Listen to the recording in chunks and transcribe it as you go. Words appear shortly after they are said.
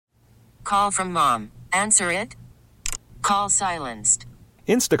Call from mom. Answer it. Call silenced.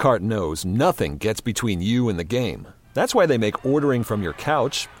 Instacart knows nothing gets between you and the game. That's why they make ordering from your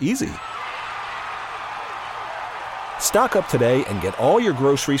couch easy. Stock up today and get all your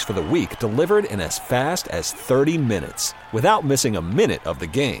groceries for the week delivered in as fast as 30 minutes without missing a minute of the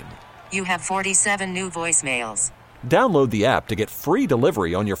game. You have 47 new voicemails. Download the app to get free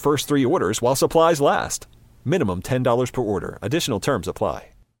delivery on your first 3 orders while supplies last. Minimum $10 per order. Additional terms apply.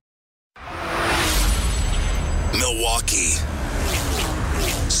 Milwaukee.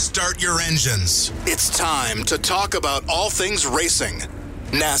 Start your engines. It's time to talk about all things racing.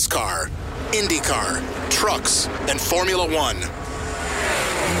 NASCAR, IndyCar, trucks, and Formula One.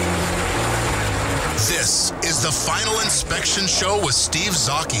 This is the Final Inspection Show with Steve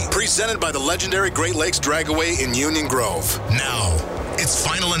Zocchi, presented by the legendary Great Lakes Dragaway in Union Grove. Now, it's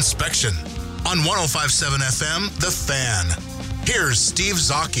Final Inspection on 105.7 FM, The Fan. Here's Steve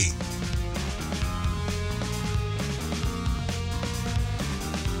Zocchi.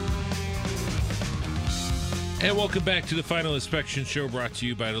 And welcome back to the Final Inspection Show, brought to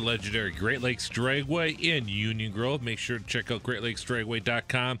you by the legendary Great Lakes Dragway in Union Grove. Make sure to check out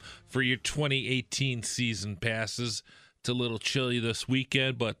GreatLakesDragway.com for your 2018 season passes. It's a little chilly this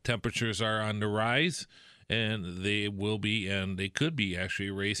weekend, but temperatures are on the rise, and they will be, and they could be actually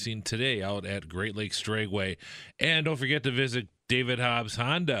racing today out at Great Lakes Dragway. And don't forget to visit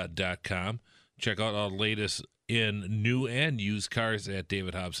DavidHobbsHonda.com. Check out all the latest in new and used cars at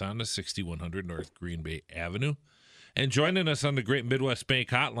David Hobbs Honda, 6100 North Green Bay Avenue. And joining us on the Great Midwest Bank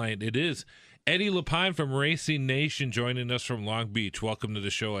Hotline, it is Eddie Lapine from Racing Nation joining us from Long Beach. Welcome to the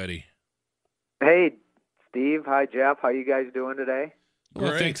show, Eddie. Hey, Steve. Hi, Jeff. How you guys doing today?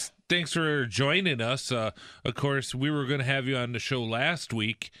 Well, thanks for joining us. Of course, we were going to have you on the show last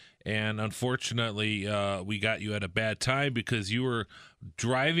week, and unfortunately, we got you at a bad time because you were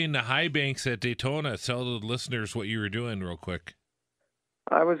driving the high banks at Daytona. Tell the listeners what you were doing real quick.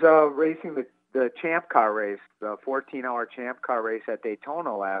 I was racing the Champ Car race, the 14-hour Champ Car race at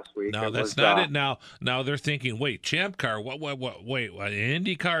Daytona last week. No, that's not it. Now they're thinking, wait, Champ Car? What? Wait, an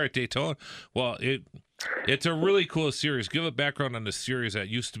Indy car at Daytona? Well, it's a really cool series. Give a background on the series that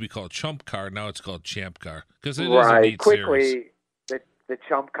used to be called Chump Car. Now it's called Champ Car because it is a neat series. The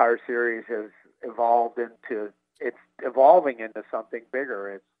Chump Car series has evolved into it's evolving into something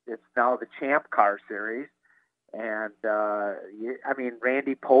bigger. It's now the Champ Car series, and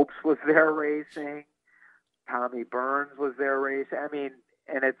Randy Popes was there racing, Tommy Burns was there racing.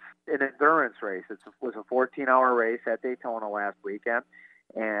 And it's an endurance race. It was a 14-hour race at Daytona last weekend,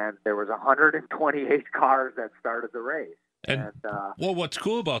 and there was 128 cars that started the race. And well, what's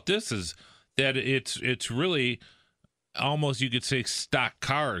cool about this is that it's really almost, you could say, stock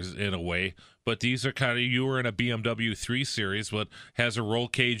cars in a way, but these are kind of, you were in a BMW 3 Series, but has a roll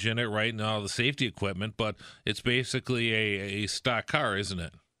cage in it, right, and all the safety equipment, but it's basically a stock car, isn't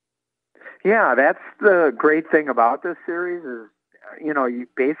it? Yeah, that's the great thing about this series is, you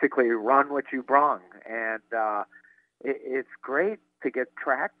basically run what you brung, and it's great to get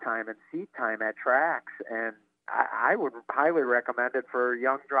track time and seat time at tracks, and I would highly recommend it for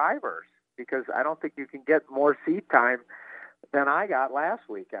young drivers, because I don't think you can get more seat time than I got last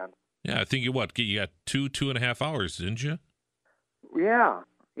weekend. Yeah, I think you got 2.5 hours, didn't you? Yeah,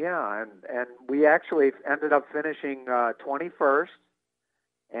 and we actually ended up finishing 21st,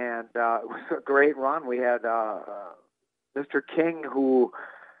 and it was a great run. We had Mr. King, who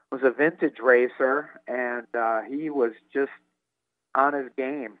was a vintage racer, and he was just on his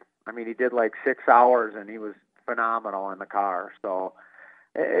game. He did like 6 hours, and he was phenomenal in the car. So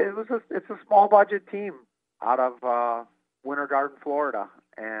it's a small budget team out of Winter Garden, Florida,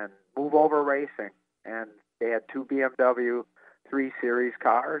 and Move Over Racing, and they had 2 BMW 3 Series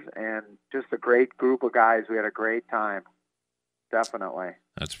cars, and just a great group of guys. We had a great time, definitely.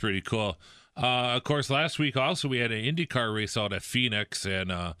 That's pretty cool. Of course, last week also we had an IndyCar race out at Phoenix,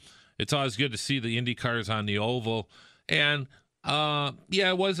 and it's always good to see the Indy cars on the oval. And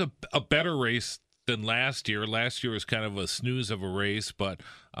it was a better race than last year. Last year was kind of a snooze of a race, but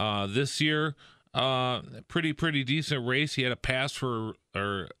this year, pretty decent race. He had a pass for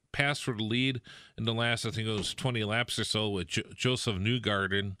the lead in the last, I think it was 20 laps or so, with Joseph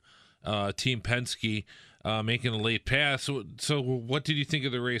Newgarden, Team Penske, making a late pass. So what did you think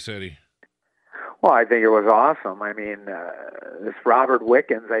of the race, Eddie? Well, I think it was awesome. This Robert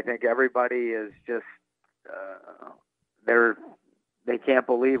Wickens, I think everybody is just they can't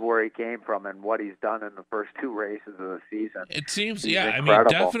believe where he came from and what he's done in the first 2 races of the season. It seems, he's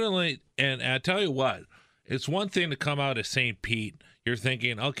incredible. Definitely. And I tell you what, it's one thing to come out of St. Pete. You're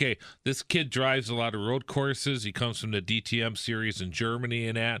thinking, okay, this kid drives a lot of road courses. He comes from the DTM series in Germany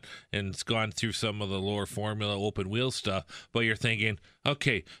and it's gone through some of the lower formula open wheel stuff. But you're thinking,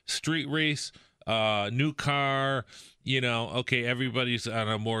 okay, street race, new car, okay, everybody's on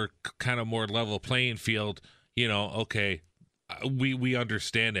a more level playing field. Okay, we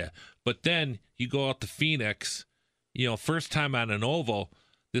understand that. But then you go out to Phoenix, first time on an oval,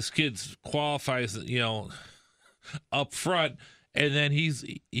 this kid qualifies, up front, and then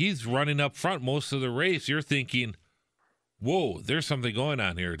he's running up front most of the race. You're thinking, whoa, there's something going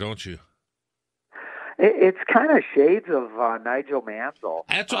on here, don't you? It's kind of shades of Nigel Mansell.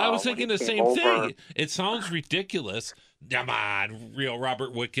 That's what I was thinking, the same thing. It sounds ridiculous. Come on, real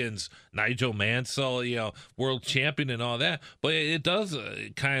Robert Wickens, Nigel Mansell, world champion and all that. But it does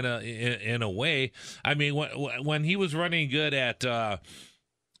kind of, in a way. I mean, when he was running good at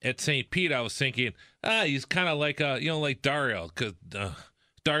St. Pete, I was thinking, he's kind of like like Dario, because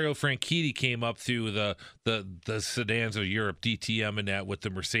Dario Franchitti came up through the sedans of Europe, DTM and that, with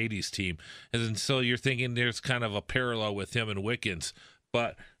the Mercedes team, and so you're thinking there's kind of a parallel with him and Wickens.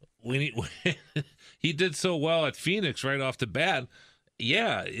 But when he did so well at Phoenix right off the bat,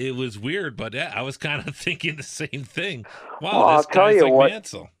 yeah, it was weird. But I was kind of thinking the same thing. Wow, this guy's like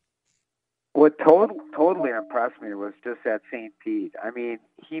Mansell. What totally impressed me was just at St. Pete. I mean,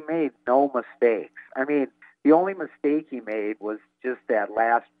 he made no mistakes. I mean, the only mistake he made was just that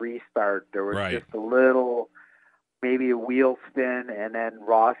last restart. There was just a little, maybe a wheel spin, and then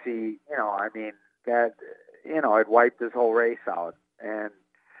Rossi, it wiped his whole race out.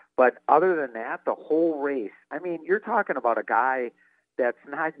 But other than that, the whole race, I mean, you're talking about a guy that's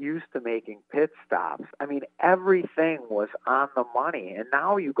not used to making pit stops. I mean, everything was on the money. And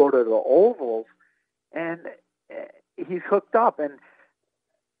now you go to the ovals, and he's hooked up. And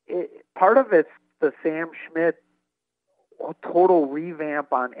part of it's the Sam Schmidt total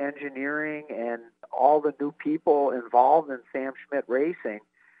revamp on engineering and all the new people involved in Sam Schmidt Racing.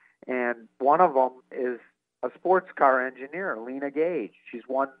 And one of them is a sports car engineer, Lena Gage. She's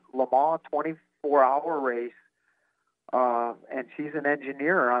won Le Mans 24-hour race, and she's an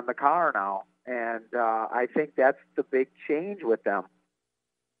engineer on the car now. And I think that's the big change with them.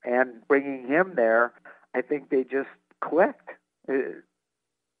 And bringing him there, I think they just clicked.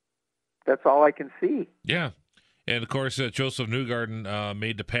 That's all I can see. Yeah. And, of course, Joseph Newgarden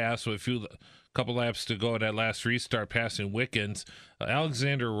made the pass with a couple laps to go in that last restart, passing Wickens.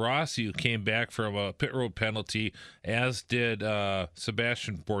 Alexander Rossi, who came back from a pit road penalty, as did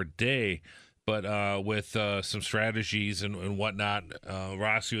Sebastian Bourdais. But with some strategies and whatnot,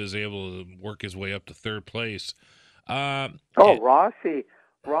 Rossi was able to work his way up to third place. Rossi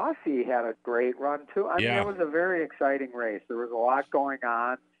had a great run, too. I mean, it was a very exciting race. There was a lot going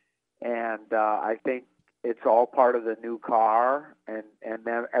on, and I think it's all part of the new car and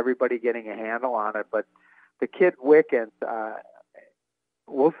then everybody getting a handle on it. But the kid Wickens,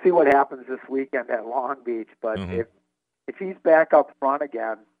 we'll see what happens this weekend at Long Beach. But if he's back up front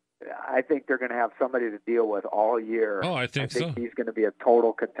again, I think they're going to have somebody to deal with all year. Oh, I think so. He's going to be a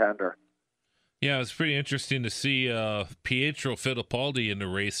total contender. Yeah, it's pretty interesting to see Pietro Fittipaldi in the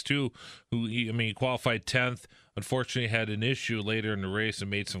race, too, who, he qualified 10th. Unfortunately, had an issue later in the race and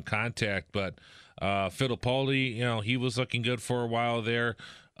made some contact. But Fittipaldi, he was looking good for a while there.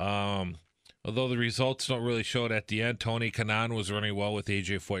 Although the results don't really show it at the end. Tony Kanaan was running well with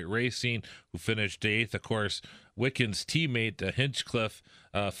AJ Foyt Racing, who finished 8th. Of course, Wickens' teammate, Hinchcliffe,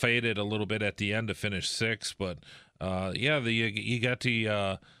 faded a little bit at the end to finish 6th. But, you got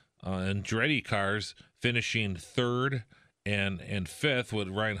the Andretti cars finishing 3rd and 5th, with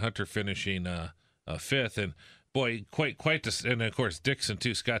Ryan Hunter finishing 5th. And, boy, quite this. And, of course, Dixon,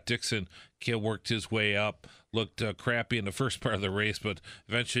 too. Scott Dixon worked his way up. Looked crappy in the first part of the race, but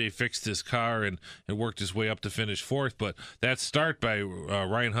eventually fixed his car and worked his way up to finish 4th. But that start by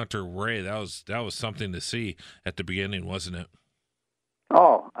Ryan Hunter-Reay, that was something to see at the beginning, wasn't it?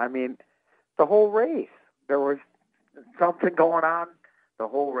 Oh, I mean, the whole race. There was something going on the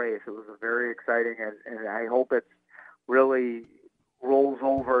whole race. It was very exciting, and I hope it really rolls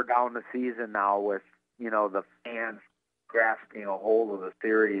over down the season now with, the fans grasping a hold of the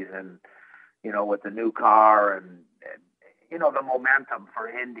series and, with the new car and the momentum for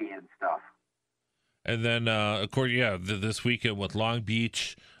Indy and stuff. And then, of course, this weekend with Long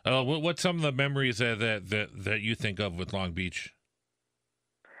Beach. What's some of the memories that you think of with Long Beach?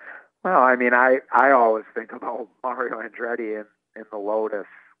 Well, I mean, I always think about Mario Andretti in the Lotus,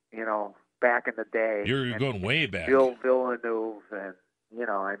 back in the day. You're going way back. Bill Villeneuve and,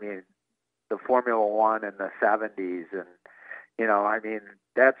 the Formula One in the 70s and,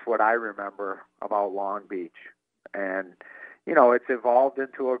 that's what I remember about Long Beach. And, you know, it's evolved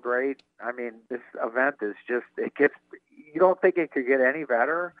into a great, I mean, this event is just, you don't think it could get any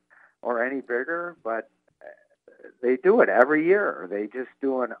better or any bigger, but they do it every year. They just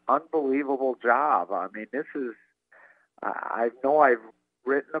do an unbelievable job. I mean, this is, I know I've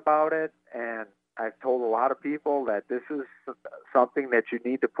written about it, and I've told a lot of people that this is something that you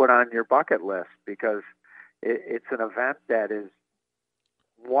need to put on your bucket list, because it's an event that is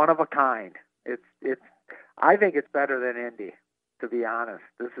one of a kind. I think it's better than Indy, to be honest.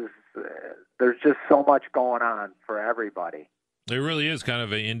 This is there's just so much going on for everybody. It really is kind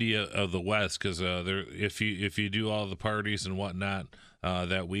of an India of the West, because if you do all the parties and whatnot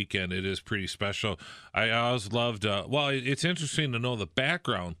that weekend, it is pretty special. I always loved. It's interesting to know the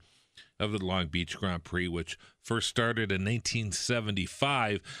background of the Long Beach Grand Prix, which first started in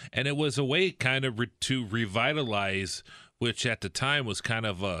 1975, and it was a way kind of to revitalize, which at the time was kind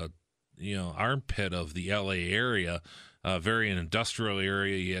of a armpit of the LA area. Very an industrial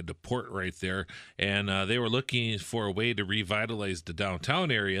area. You had the port right there, and they were looking for a way to revitalize the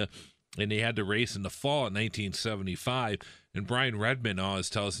downtown area, and they had to race in the fall in 1975. And Brian Redman always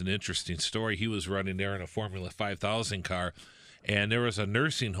tells an interesting story. He was running there in a Formula 5000 car, and there was a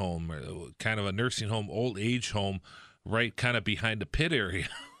nursing home, kind of a nursing home, old age home, right kind of behind the pit area.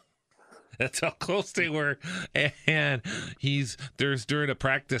 That's how close they were. And there's during a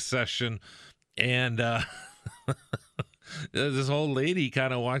practice session, and this old lady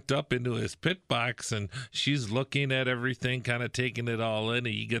kind of walked up into his pit box, and she's looking at everything, kind of taking it all in.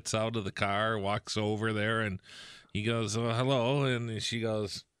 He gets out of the car, walks over there, and he goes, "Oh, hello." And she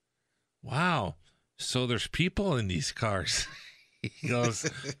goes, "Wow, so there's people in these cars." He goes,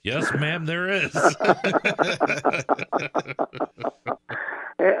 "Yes, ma'am, there is."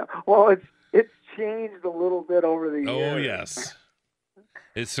 Yeah, well, it's changed a little bit over the years. Oh, yes.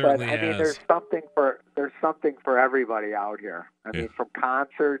 It certainly has. I mean, there's something for everybody out here. I mean, from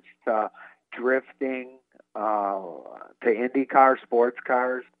concerts to drifting to IndyCar, sports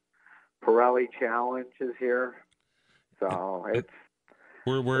cars. Pirelli Challenge is here, so it's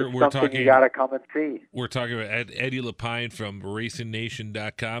we're something talking. You got to come and see. We're talking about Eddie Lapine from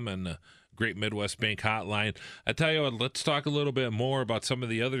RacingNation.com and the Great Midwest Bank Hotline. I tell you what, let's talk a little bit more about some of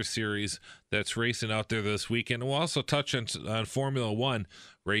the other series that's racing out there this weekend. We'll also touch on Formula One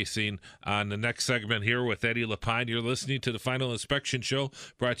racing on the next segment here with Eddie Lapine. You're listening to the Final Inspection Show,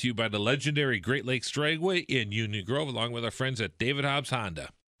 brought to you by the legendary Great Lakes Dragway in Union Grove, along with our friends at David Hobbs Honda.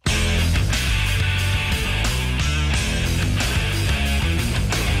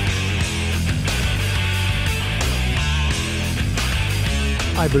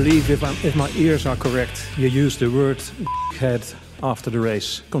 I believe, if my ears are correct, you used the word head after the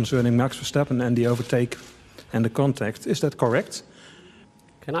race concerning Max Verstappen and the overtake and the contact. Is that correct?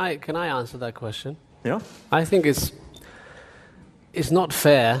 Can I answer that question? Yeah. I think it's not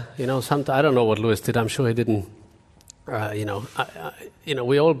fair. You know, I don't know what Lewis did. I'm sure he didn't.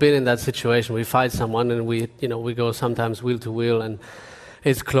 We all been in that situation. We fight someone and we go sometimes wheel to wheel and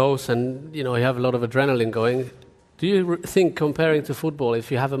it's close and you have a lot of adrenaline going. Do you think, comparing to football,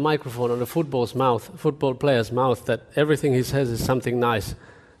 if you have a microphone on a football player's mouth, that everything he says is something nice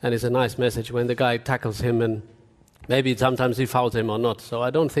and is a nice message when the guy tackles him and maybe sometimes he fouls him or not? So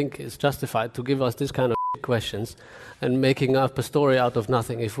I don't think it's justified to give us this kind of questions and making up a story out of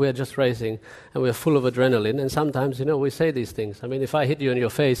nothing. If we're just racing and we're full of adrenaline, and sometimes, we say these things. I mean, if I hit you in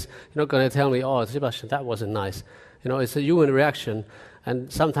your face, you're not going to tell me, "Oh, Sebastian, that wasn't nice." It's a human reaction.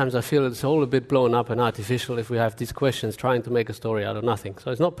 And sometimes I feel it's all a bit blown up and artificial if we have these questions trying to make a story out of nothing. So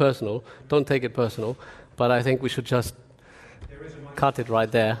it's not personal. Don't take it personal. But I think we should just cut it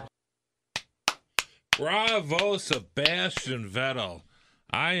right there. Bravo, Sebastian Vettel.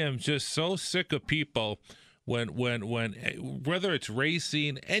 I am just so sick of people when whether it's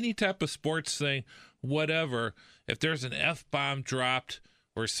racing, any type of sports thing, whatever, if there's an F-bomb dropped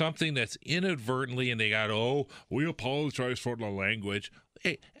or something that's inadvertently, and they got, we apologize for the language.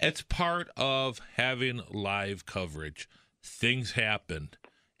 Hey, it's part of having live coverage. Things happen.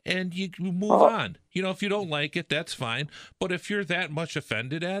 And you move on. If you don't like it, that's fine. But if you're that much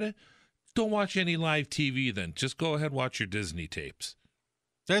offended at it, don't watch any live TV then. Just go ahead and watch your Disney tapes.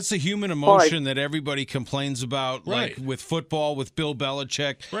 That's the human emotion that everybody complains about, right. Like with football, with Bill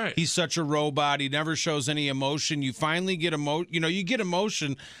Belichick. Right. He's such a robot. He never shows any emotion. You finally get you get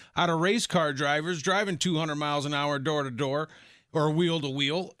emotion out of race car drivers driving 200 miles an hour door to door or wheel to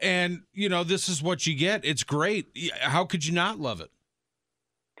wheel. And, this is what you get. It's great. How could you not love it?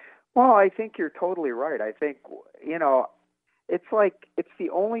 Well, I think you're totally right. I think, it's like it's the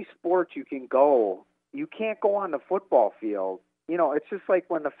only sport you can go. You can't go on the football field, it's just like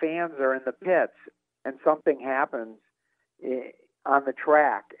when the fans are in the pits and something happens on the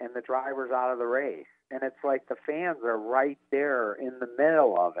track and the driver's out of the race. And it's like the fans are right there in the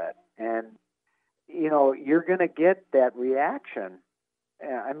middle of it. And, you're going to get that reaction.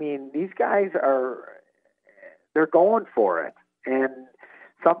 I mean, these guys they're going for it. And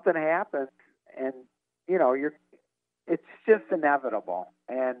something happens and, it's just inevitable.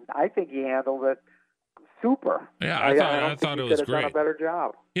 And I think he handled it super. Yeah, I thought it was great. Done a better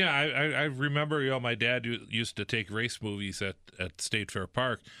job. Yeah, I remember, my dad used to take race movies at State Fair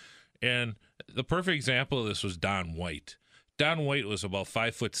Park, and the perfect example of this was Don White. Don White was about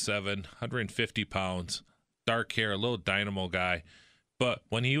 5'7", 150 pounds, dark hair, a little dynamo guy. But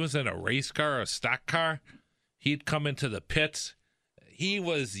when he was in a race car, a stock car, he'd come into the pits. He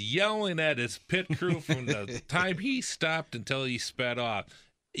was yelling at his pit crew from the time he stopped until he sped off.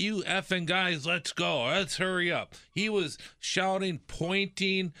 You effing guys, let's go. Let's hurry up. He was shouting,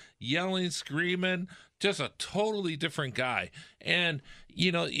 pointing, yelling, screaming, just a totally different guy. And,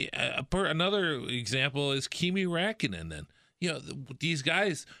 another example is Kimi Räikkönen then. These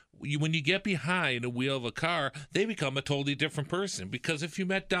guys, when you get behind a wheel of a car, they become a totally different person. Because if you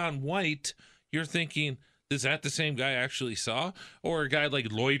met Don White, you're thinking, is that the same guy I actually saw? Or a guy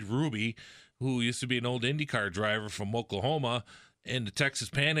like Lloyd Ruby, who used to be an old IndyCar driver from Oklahoma, in the Texas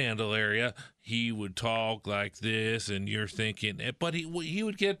Panhandle area, he would talk like this, and you're thinking, but he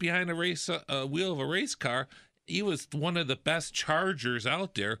would get behind a wheel of a race car. He was one of the best chargers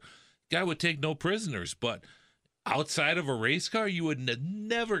out there. Guy would take no prisoners, but outside of a race car, you would have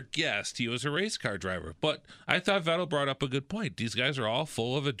never guessed he was a race car driver. But I thought Vettel brought up a good point. These guys are all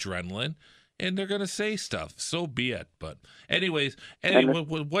full of adrenaline, and they're going to say stuff. So be it. But anyways,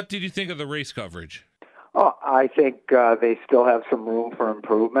 what did you think of the race coverage? Oh, I think they still have some room for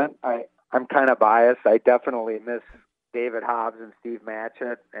improvement. I'm kind of biased. I definitely miss David Hobbs and Steve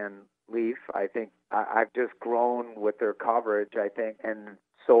Matchett and Leaf. I think I've just grown with their coverage, I think, and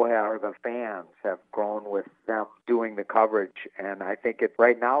so have the fans have grown with them doing the coverage. And I think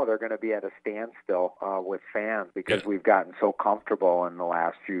right now they're going to be at a standstill with fans because we've gotten so comfortable in the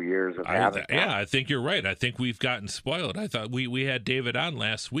last few years of having them. Yeah, I think you're right. I think we've gotten spoiled. I thought we had David on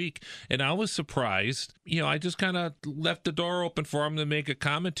last week, and I was surprised. I just kind of left the door open for him to make a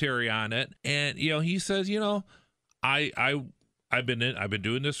commentary on it. And, he says, I've been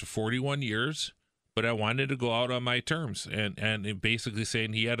doing this for 41 years. But I wanted to go out on my terms, and basically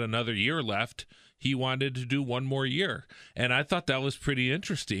saying he had another year left. He wanted to do one more year, and I thought that was pretty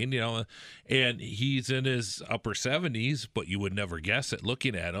interesting, And he's in his upper 70s, but you would never guess it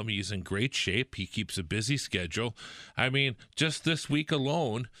looking at him. He's in great shape. He keeps a busy schedule. I mean, just this week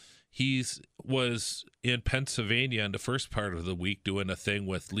alone, was in Pennsylvania in the first part of the week doing a thing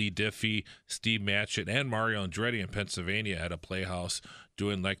with Lee Diffie, Steve Matchett, and Mario Andretti in Pennsylvania at a playhouse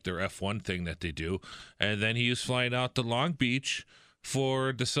doing like their F1 thing that they do. And then he was flying out to Long Beach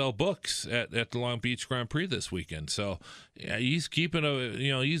to sell books at the Long Beach Grand Prix this weekend. So he's keeping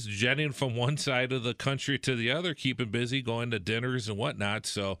he's jetting from one side of the country to the other, keeping busy, going to dinners and whatnot.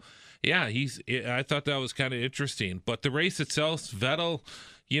 So yeah, I thought that was kind of interesting. But the race itself, Vettel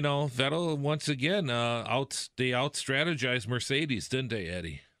once again, they out-strategized Mercedes, didn't they,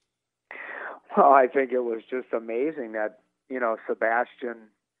 Eddie? Well, I think it was just amazing that, Sebastian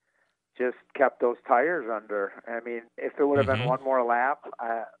just kept those tires under. I mean, if it would have been one more lap,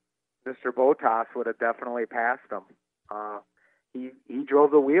 Mr. Bottas would have definitely passed him. He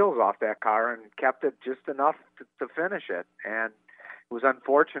drove the wheels off that car and kept it just enough to finish it. And it was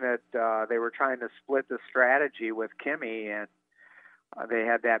unfortunate. They were trying to split the strategy with Kimi, and they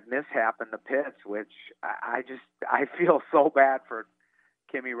had that mishap in the pits, which I feel so bad for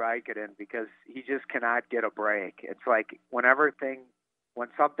Kimi Räikkönen because he just cannot get a break. It's like when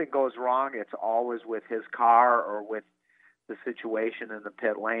something goes wrong, it's always with his car or with the situation in the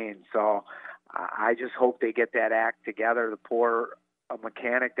pit lane. So I just hope they get that act together. The poor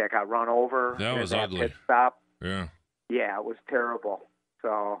mechanic that got run over. That was ugly. Pit stop. Yeah, it was terrible.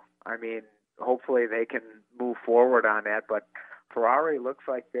 So, I mean, hopefully they can move forward on that. But Ferrari looks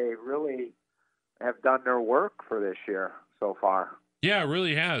like they really have done their work for this year so far. Yeah, it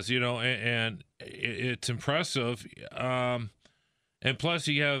really has, and it's impressive. And plus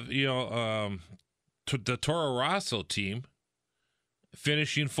you have, the Toro Rosso team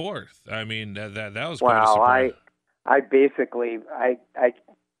finishing fourth. I mean, that was quite a surprise.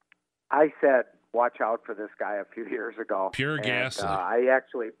 I said, watch out for this guy a few years ago. Pierre Gasly. I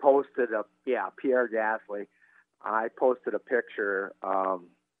actually posted Pierre Gasly. I posted a picture.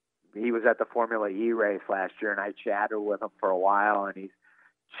 He was at the Formula E race last year, and I chatted with him for a while, and he's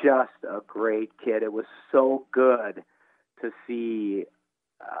just a great kid. It was so good to see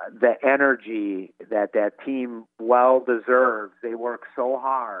the energy that team well deserves. They work so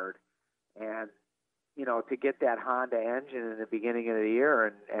hard, and to get that Honda engine in the beginning of the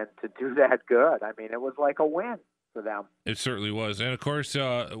year and to do that good, I mean, it was like a win for them. It certainly was. And of course,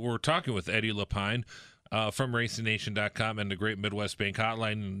 we're talking with Eddie Lapine from RacingNation.com and the Great Midwest Bank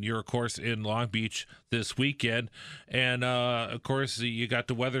Hotline. And you're, of course, in Long Beach this weekend. And, of course, you got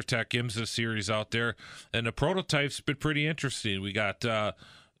the WeatherTech IMSA series out there. And the prototype's been pretty interesting. We got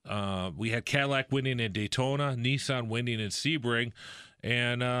we had Cadillac winning in Daytona, Nissan winning in Sebring.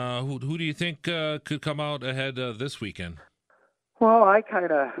 And who do you think could come out ahead this weekend? Well, I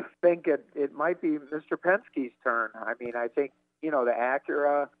kind of think it might be Mr. Penske's turn. I mean, I think, the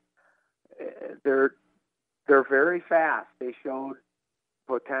Acura, they're very fast. They showed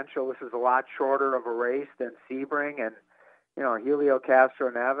potential. This is a lot shorter of a race than Sebring, and Helio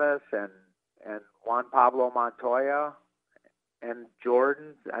Castroneves and Juan Pablo Montoya and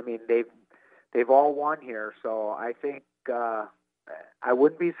Jordan. I mean, they've all won here, so I think I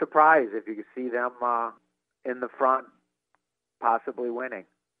wouldn't be surprised if you could see them in the front, possibly winning.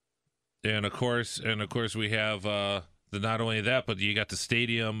 And of course, we have not only that, but you got the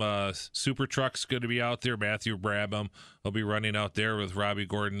Stadium Super Trucks going to be out there. Matthew Brabham will be running out there with Robbie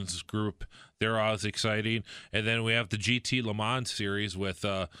Gordon's group. They're always exciting. And then we have the GT Le Mans series with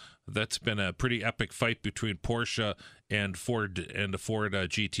that's been a pretty epic fight between Porsche and Ford and the Ford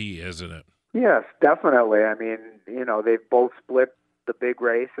GT, isn't it? Yes, definitely. I mean, they've both split the big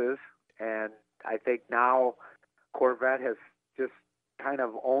races, and I think now Corvette has just kind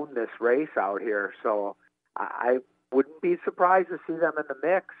of owned this race out here. So I wouldn't be surprised to see them in the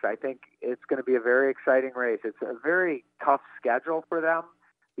mix. I think it's going to be a very exciting race. It's a very tough schedule for them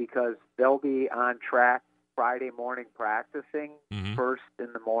because they'll be on track Friday morning practicing first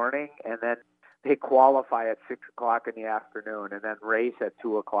in the morning, and then they qualify at 6 o'clock in the afternoon and then race at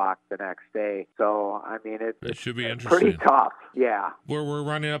 2 o'clock the next day. So, I mean, it should be interesting. Pretty tough, yeah. We're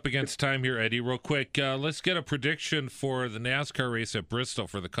running up against time here, Eddie. Real quick, let's get a prediction for the NASCAR race at Bristol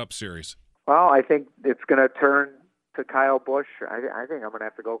for the Cup Series. Well, I think it's going to turn to Kyle Busch. I think I'm going to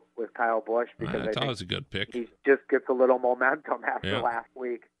have to go with Kyle Busch because I think a good pick. He just gets a little momentum after last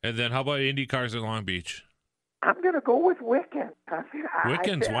week. And then how about Indy cars at Long Beach? I'm going to go with Wickens.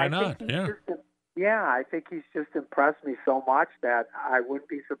 Wickens, why not? Yeah. I think he's just impressed me so much that I wouldn't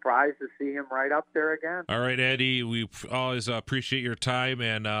be surprised to see him right up there again. All right, Eddie, we always appreciate your time,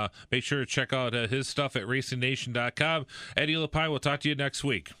 and make sure to check out his stuff at RacingNation.com. Eddie Lapine, we'll talk to you next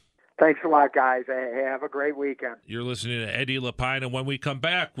week. Thanks a lot, guys. Hey, have a great weekend. You're listening to Eddie Lapine, and when we come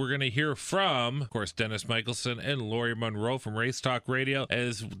back, we're going to hear from, of course, Dennis Michelson and Lori Monroe from Race Talk Radio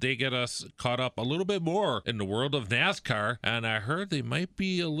as they get us caught up a little bit more in the world of NASCAR. And I heard they might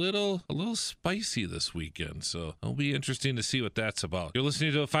be a little spicy this weekend, so it'll be interesting to see what that's about. You're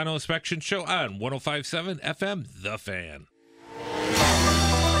listening to the Final Inspection Show on 105.7 FM, The Fan.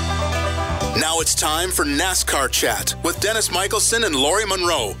 Now it's time for NASCAR Chat with Dennis Michelson and Lori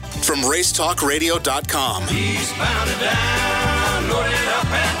Monroe from RaceTalkRadio.com. Eastbound and down, loaded up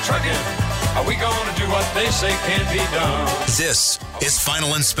and trucking. Are we going to do what they say can't be done? This is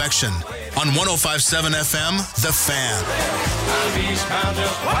Final Inspection on 105.7 FM, The Fan. I'm eastbound,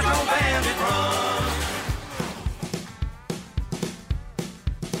 just watch no bandit run.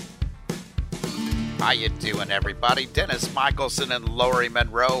 How you doing, everybody? Dennis Michelson and Lori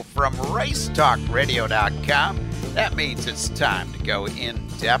Monroe from RaceTalkRadio.com. That means it's time to go in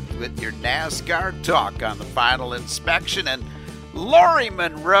depth with your NASCAR talk on the Final Inspection. And Lori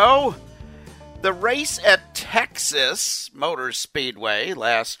Monroe, the race at Texas Motor Speedway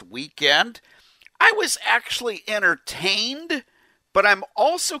last weekend, I was actually entertained, but I'm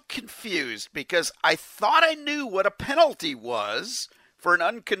also confused because I thought I knew what a penalty was for an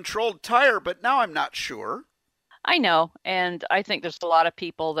uncontrolled tire, but now I'm not sure. I know, and I think there's a lot of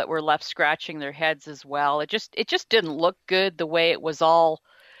people that were left scratching their heads as well. It just didn't look good the way it was all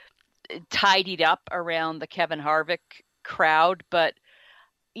tidied up around the Kevin Harvick crowd. But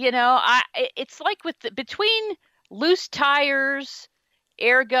it's like between loose tires,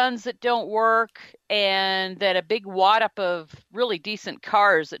 air guns that don't work, and then a big wad up of really decent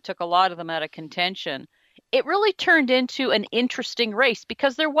cars that took a lot of them out of contention. It really turned into an interesting race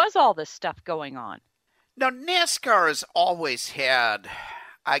because there was all this stuff going on. Now, NASCAR has always had,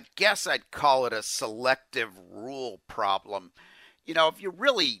 I guess I'd call it a selective rule problem. If you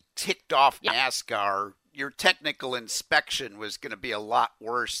really ticked off NASCAR, your technical inspection was going to be a lot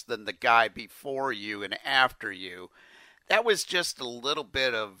worse than the guy before you and after you. That was just a little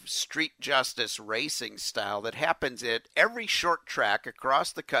bit of street justice racing style that happens at every short track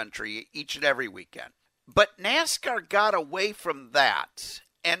across the country each and every weekend. But NASCAR got away from that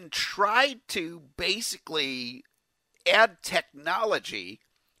and tried to basically add technology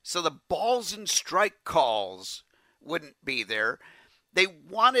so the balls and strike calls wouldn't be there. They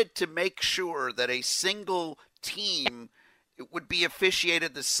wanted to make sure that a single team would be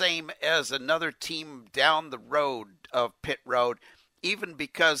officiated the same as another team down the road of pit road, even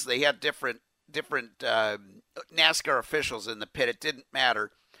because they had different NASCAR officials in the pit. It didn't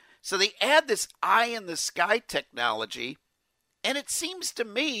matter. So they add this eye-in-the-sky technology, and it seems to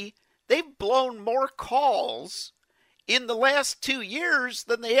me they've blown more calls in the last 2 years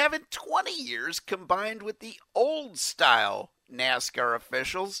than they have in 20 years combined with the old-style NASCAR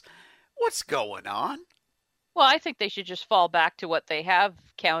officials. What's going on? Well, I think they should just fall back to what they have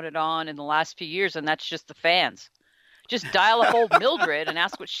counted on in the last few years, and that's just the fans. Just dial up old Mildred and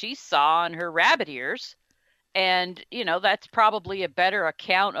ask what she saw on her rabbit ears. And, that's probably a better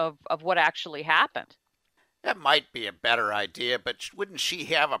account of what actually happened. That might be a better idea, but wouldn't she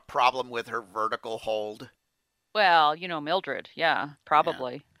have a problem with her vertical hold? Well, Mildred. Yeah,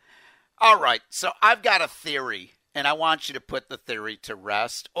 probably. Yeah. All right. So I've got a theory, and I want you to put the theory to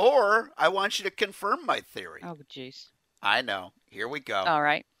rest, or I want you to confirm my theory. Oh, jeez. I know. Here we go. All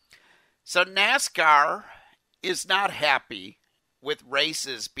right. So NASCAR is not happy with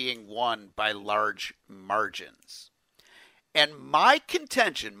races being won by large margins. And my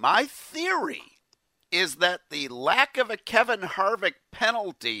contention, my theory, is that the lack of a Kevin Harvick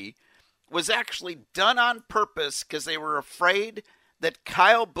penalty was actually done on purpose because they were afraid that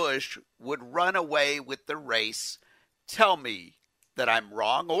Kyle Busch would run away with the race. Tell me that I'm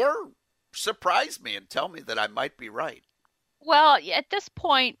wrong, or surprise me and tell me that I might be right. Well, at this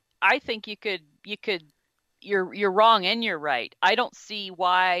point, I think you're wrong and you're right. I don't see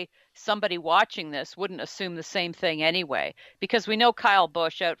why somebody watching this wouldn't assume the same thing anyway, because we know Kyle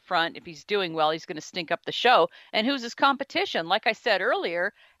Busch out front, if he's doing well, he's going to stink up the show. And who's his competition? Like I said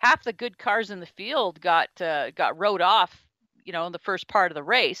earlier, half the good cars in the field got rode off, in the first part of the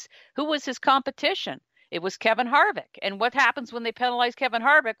race. Who was his competition? It was Kevin Harvick. And what happens when they penalize Kevin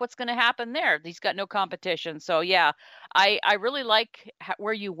Harvick? What's going to happen there? He's got no competition. So yeah, I really like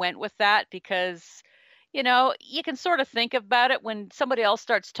where you went with that, because you can sort of think about it when somebody else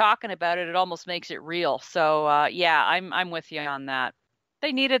starts talking about it. It almost makes it real. So yeah, I'm with you on that.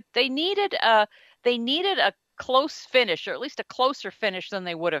 They needed a close finish, or at least a closer finish than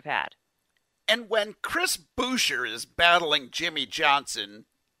they would have had. And when Chris Buescher is battling Jimmy Johnson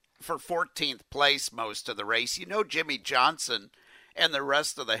for 14th place most of the race, Jimmy Johnson and the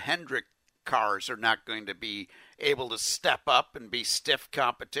rest of the Hendrick cars are not going to be able to step up and be stiff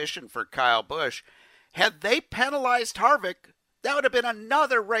competition for Kyle Busch. Had they penalized Harvick, that would have been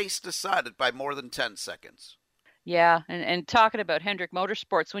another race decided by more than 10 seconds. Yeah, and talking about Hendrick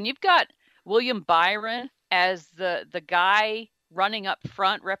Motorsports, when you've got William Byron as the guy running up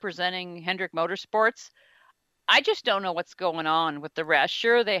front representing Hendrick Motorsports, I just don't know what's going on with the rest.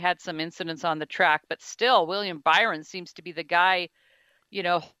 Sure, they had some incidents on the track, but still, William Byron seems to be the guy,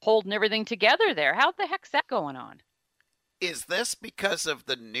 holding everything together there. How the heck's that going on? Is this because of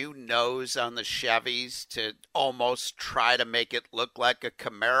the new nose on the Chevys to almost try to make it look like a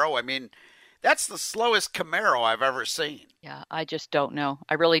Camaro? I mean, that's the slowest Camaro I've ever seen. Yeah, I just don't know.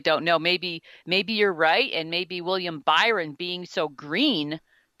 I really don't know. Maybe you're right, and maybe William Byron being so green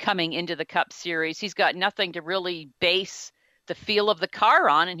coming into the Cup Series, he's got nothing to really base the feel of the car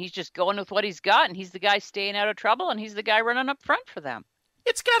on, and he's just going with what he's got, and he's the guy staying out of trouble, and he's the guy running up front for them.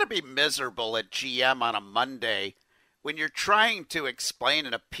 It's got to be miserable at GM on a Monday when you're trying to explain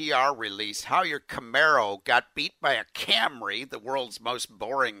in a PR release how your Camaro got beat by a Camry, the world's most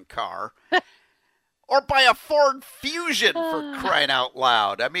boring car, or by a Ford Fusion, for crying out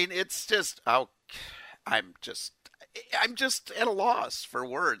loud. I mean, it's just, I'm just at a loss for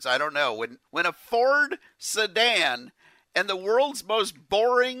words. I don't know. When a Ford sedan and the world's most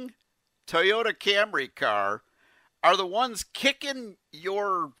boring Toyota Camry car are the ones kicking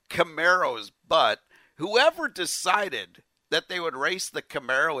your Camaro's butt, whoever decided that they would race the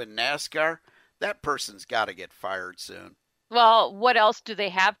Camaro in NASCAR, that person's got to get fired soon. Well, what else do they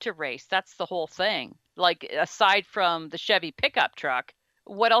have to race? That's the whole thing. Like, aside from the Chevy pickup truck,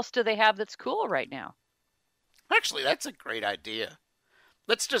 what else do they have that's cool right now? Actually, that's a great idea.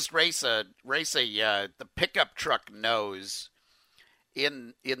 Let's just race the pickup truck nose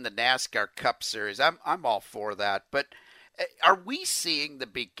in the NASCAR Cup Series. I'm all for that. But are we seeing the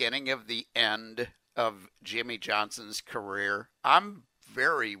beginning of the end of Jimmy Johnson's career? I'm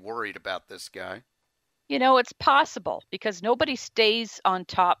very worried about this guy. It's possible, because nobody stays on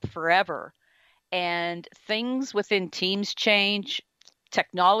top forever, and things within teams change,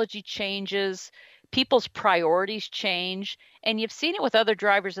 technology changes, people's priorities change, and you've seen it with other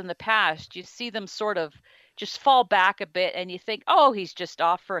drivers in the past. You see them sort of just fall back a bit, and you think, oh, he's just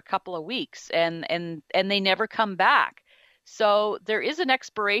off for a couple of weeks, and they never come back. So there is an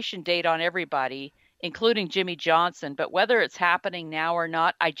expiration date on everybody, including Jimmy Johnson, but whether it's happening now or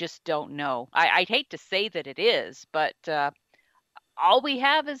not, I just don't know. I'd hate to say that it is, but all we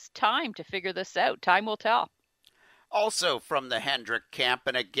have is time to figure this out. Time will tell. Also from the Hendrick camp,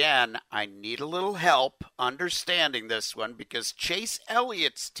 and again, I need a little help understanding this one because Chase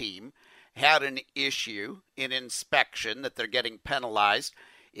Elliott's team had an issue in inspection that they're getting penalized.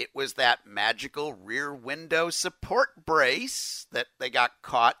 It was that magical rear window support brace that they got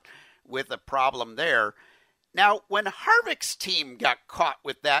caught with a problem there. Now, when Harvick's team got caught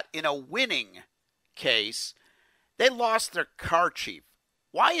with that in a winning case, they lost their car chief.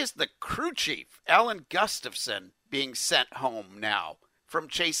 Why is the crew chief, Alan Gustafson, being sent home now from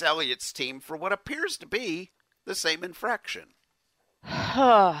Chase Elliott's team for what appears to be the same infraction?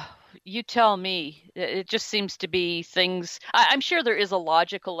 You tell me. It just seems to be things. I'm sure there is a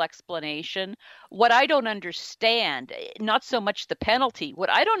logical explanation. What I don't understand, not so much the penalty, what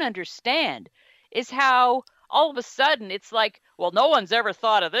I don't understand is how all of a sudden it's like, well, no one's ever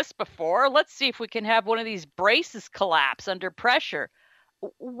thought of this before. Let's see if we can have one of these braces collapse under pressure.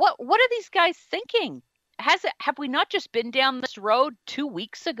 What are these guys thinking? Have we not just been down this road 2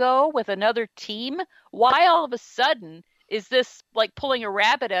 weeks ago with another team? Why all of a sudden is this like pulling a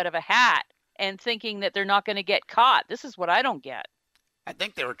rabbit out of a hat and thinking that they're not going to get caught? This is what I don't get. I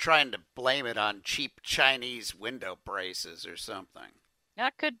think they were trying to blame it on cheap Chinese window braces or something.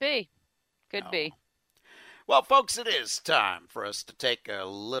 That could be. Could be. Well, folks, it is time for us to take a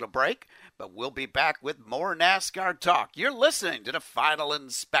little break, but we'll be back with more NASCAR talk. You're listening to the Final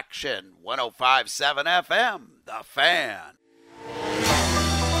Inspection, 105.7 FM, The Fan.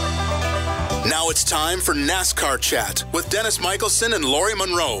 Now it's time for NASCAR Chat with Dennis Michelson and Lori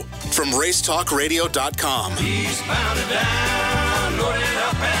Monroe from RaceTalkRadio.com. Eastbound and down, loading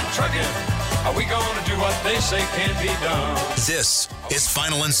up and trucking. Are we going to do what they say can't be done? This is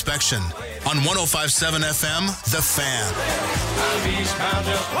Final Inspection on 105.7 FM, The Fan. I'm eastbound,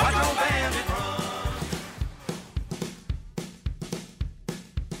 just watch no bandit run.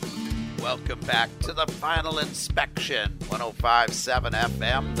 Welcome back to the Final Inspection, 105.7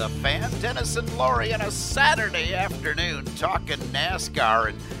 FM, The Fan. Dennis and Lori on a Saturday afternoon talking NASCAR.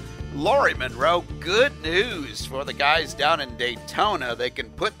 And Lori Monroe, good news for the guys down in Daytona. They can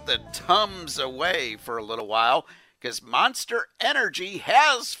put the Tums away for a little while because Monster Energy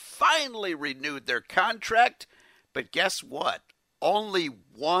has finally renewed their contract. But guess what? Only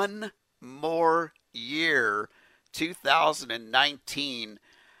one more year, 2019.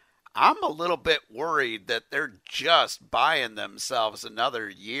 I'm a little bit worried that they're just buying themselves another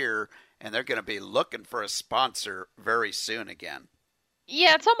year and they're going to be looking for a sponsor very soon again.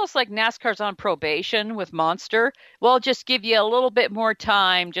 Yeah, it's almost like NASCAR's on probation with Monster. We'll just give you a little bit more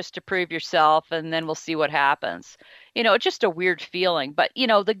time just to prove yourself, and then we'll see what happens. You know, it's just a weird feeling. But, you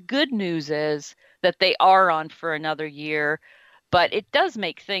know, the good news is that they are on for another year. But it does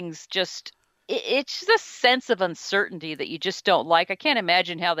make things just, it's just a sense of uncertainty that you just don't like. I can't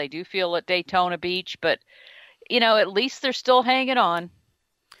imagine how they do feel at Daytona Beach, but, you know, at least they're still hanging on.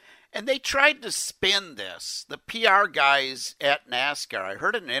 And they tried to spin this. The PR guys at NASCAR, I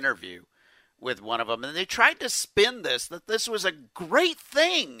heard an interview with one of them, and they tried to spin this, that this was a great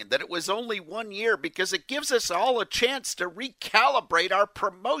thing, that it was only 1 year, because it gives us all a chance to recalibrate our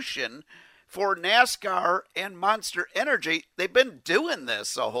promotion for NASCAR and Monster Energy. They've been doing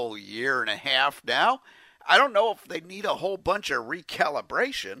this a whole year and a half now. I don't know if they need a whole bunch of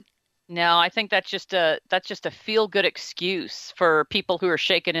recalibration. No, I think that's just a feel-good excuse for people who are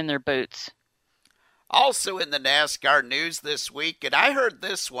shaking in their boots. Also in the NASCAR news this week, and I heard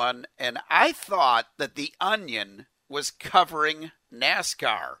this one, and I thought that The Onion was covering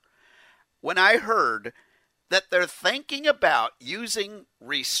NASCAR when I heard that they're thinking about using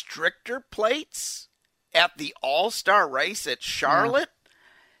restrictor plates at the All-Star race at Charlotte. Yeah.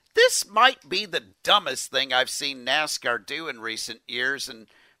 This might be the dumbest thing I've seen NASCAR do in recent years, and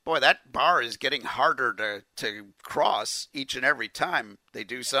boy, that bar is getting harder to cross each and every time they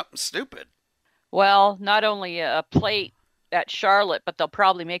do something stupid. Well, not only a plate at Charlotte, but they'll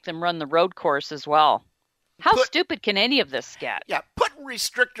probably make them run the road course as well. How stupid can any of this get? Yeah, put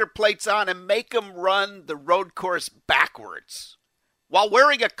restrictor plates on and make them run the road course backwards while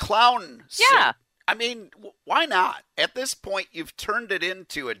wearing a clown suit. Yeah. I mean, why not? At this point, you've turned it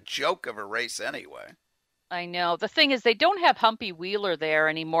into a joke of a race anyway. I know. The thing is, they don't have Humpy Wheeler there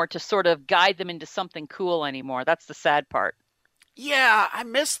anymore to sort of guide them into something cool anymore. That's the sad part. Yeah, I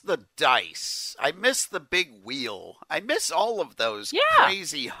miss the dice. I miss the big wheel. I miss all of those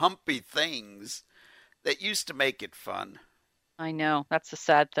crazy humpy things that used to make it fun. I know. That's the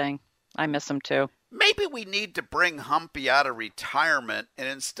sad thing. I miss them too. Maybe we need to bring Humpy out of retirement, and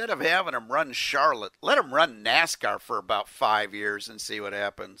instead of having him run Charlotte, let him run NASCAR for about 5 years and see what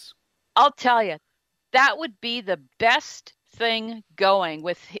happens. I'll tell you, that would be the best thing going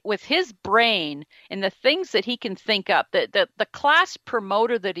with his brain and the things that he can think up. The class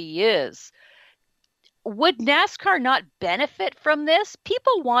promoter that he is. Would NASCAR not benefit from this?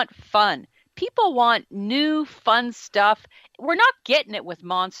 People want fun. People want new, fun stuff. We're not getting it with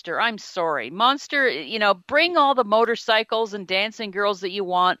Monster. I'm sorry. Monster, bring all the motorcycles and dancing girls that you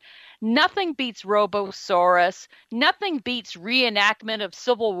want. Nothing beats Robosaurus. Nothing beats reenactment of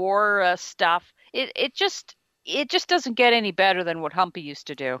Civil War stuff. It just doesn't get any better than what Humpy used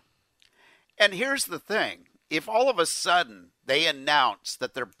to do. And here's the thing. If all of a sudden they announce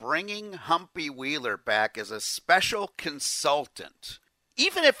that they're bringing Humpy Wheeler back as a special consultant,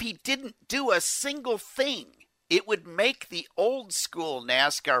 even if he didn't do a single thing, it would make the old school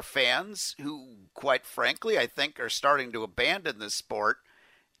NASCAR fans, who, quite frankly, I think are starting to abandon this sport,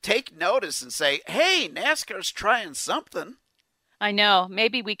 take notice and say, hey, NASCAR's trying something. I know.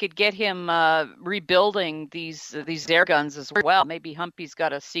 Maybe we could get him rebuilding these air guns as well. Maybe Humpy's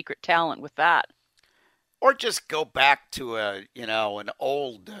got a secret talent with that. Or just go back to an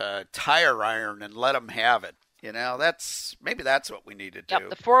old tire iron and let him have it. Maybe that's what we need to do. Yep,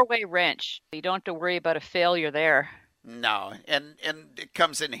 the 4-way wrench. You don't have to worry about a failure there. No, and it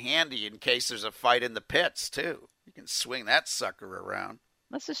comes in handy in case there's a fight in the pits, too. You can swing that sucker around.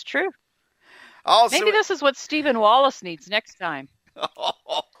 This is true. Also, maybe this is what Stephen Wallace needs next time.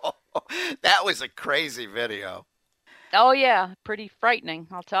 That was a crazy video. Oh, yeah. Pretty frightening,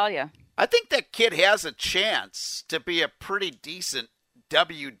 I'll tell you. I think that kid has a chance to be a pretty decent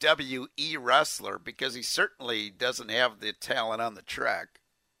WWE wrestler because he certainly doesn't have the talent on the track.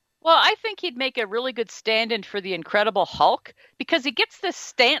 Well, I think he'd make a really good stand-in for the Incredible Hulk because he gets this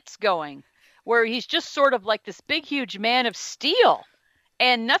stance going where he's just sort of like this big, huge man of steel,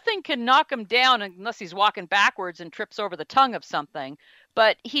 and nothing can knock him down unless he's walking backwards and trips over the tongue of something.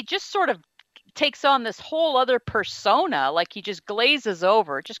 But he just sort of takes on this whole other persona, like he just glazes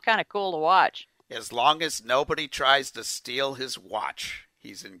over. It's just kind of cool to watch. As long as nobody tries to steal his watch,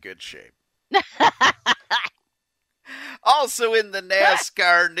 he's in good shape. Also in the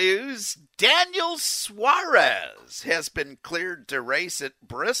NASCAR news, Daniel Suarez has been cleared to race at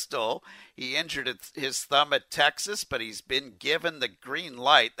Bristol. He injured his thumb at Texas, but he's been given the green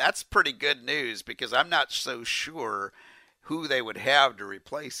light. That's pretty good news because I'm not so sure who they would have to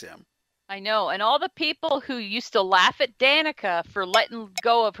replace him. I know, and all the people who used to laugh at Danica for letting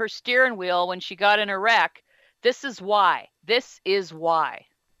go of her steering wheel when she got in a wreck, this is why. This is why.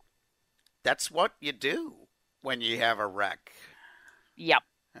 That's what you do when you have a wreck. Yep.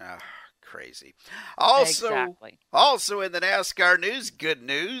 Crazy. Also in the NASCAR news, good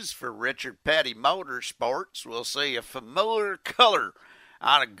news for Richard Petty Motorsports. We'll see a familiar color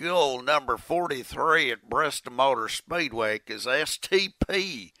on a good old number 43 at Bristol Motor Speedway because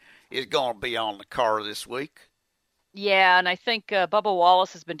STP is going to be on the car this week. Yeah, and I think Bubba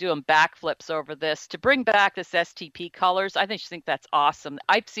Wallace has been doing backflips over this to bring back this STP colors. I think that's awesome.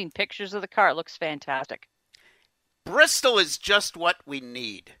 I've seen pictures of the car. It looks fantastic. Bristol is just what we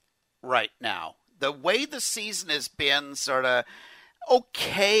need right now. The way the season has been sort of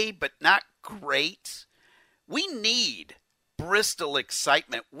okay, but not great. We need Bristol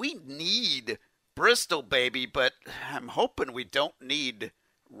excitement. We need Bristol, baby, but I'm hoping we don't need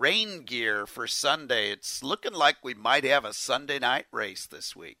rain gear for Sunday. It's looking like we might have a Sunday night race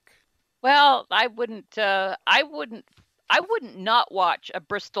this week. Well, I wouldn't not watch a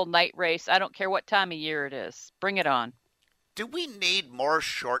Bristol night race. I don't care what time of year it is. Bring it on. Do we need more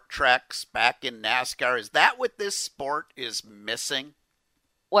short tracks back in NASCAR? Is that what this sport is missing?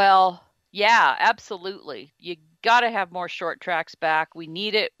 Well, yeah, absolutely. You got to have more short tracks back. We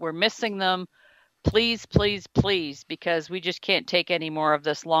need it. We're missing them. Please, please, please, because we just can't take any more of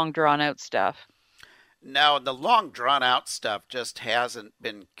this long drawn-out stuff. No, the long drawn-out stuff just hasn't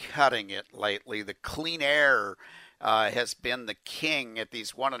been cutting it lately. The clean air has been the king at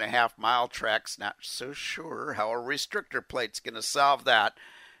these 1.5 mile tracks. Not so sure how a restrictor plate's going to solve that,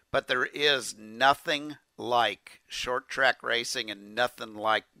 but there is nothing like short track racing and nothing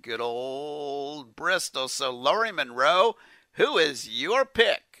like good old Bristol. So, Lori Monroe, who is your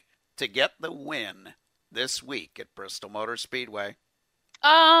pick to get the win this week at Bristol Motor Speedway?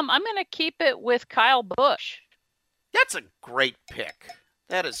 I'm going to keep it with Kyle Busch. That's a great pick.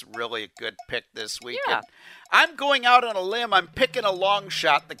 That is really a good pick this week. Yeah. And I'm going out on a limb. I'm picking a long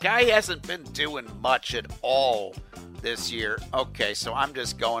shot. The guy hasn't been doing much at all this year. Okay, so I'm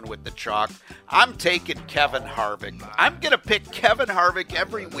just going with the chalk. I'm taking Kevin Harvick. I'm going to pick Kevin Harvick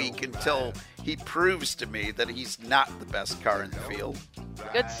every week until he proves to me that he's not the best car in the field.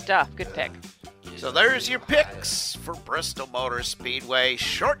 Good stuff. Good pick. So there's your picks for Bristol Motor Speedway,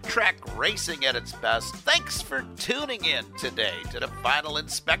 short track racing at its best. Thanks for tuning in today to the Final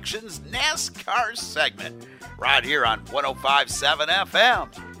Inspections NASCAR segment right here on 105.7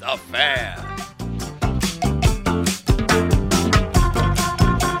 FM, The Fan.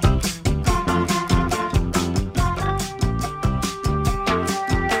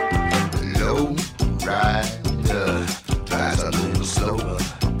 Low rider, drives a little slower.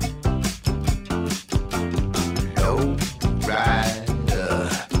 Low rider,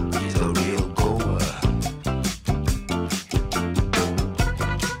 he's a real goer.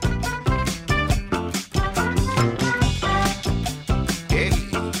 Hey.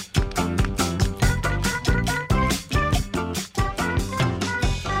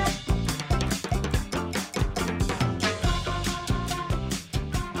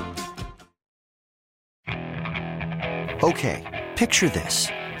 Okay, picture this.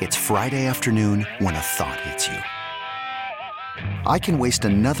 It's Friday afternoon when a thought hits you. I can waste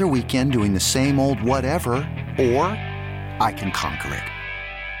another weekend doing the same old whatever, or I can conquer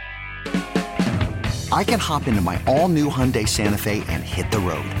it. I can hop into my all-new Hyundai Santa Fe and hit the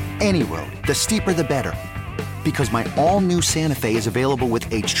road. Any road. The steeper the better. Because my all-new Santa Fe is available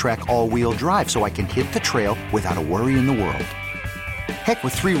with H-Track all-wheel drive, so I can hit the trail without a worry in the world. Heck,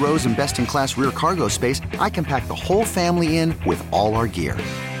 with 3 rows and best-in-class rear cargo space, I can pack the whole family in with all our gear.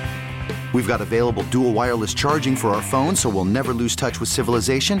 We've got available dual wireless charging for our phones, so we'll never lose touch with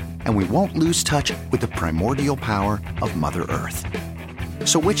civilization, and we won't lose touch with the primordial power of Mother Earth.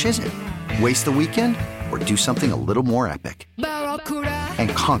 So which is it? Waste the weekend or do something a little more epic? And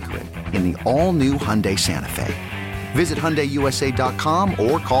conquer it in the all-new Hyundai Santa Fe. Visit HyundaiUSA.com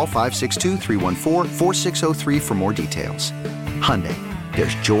or call 562-314-4603 for more details. Hyundai,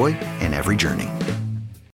 there's joy in every journey.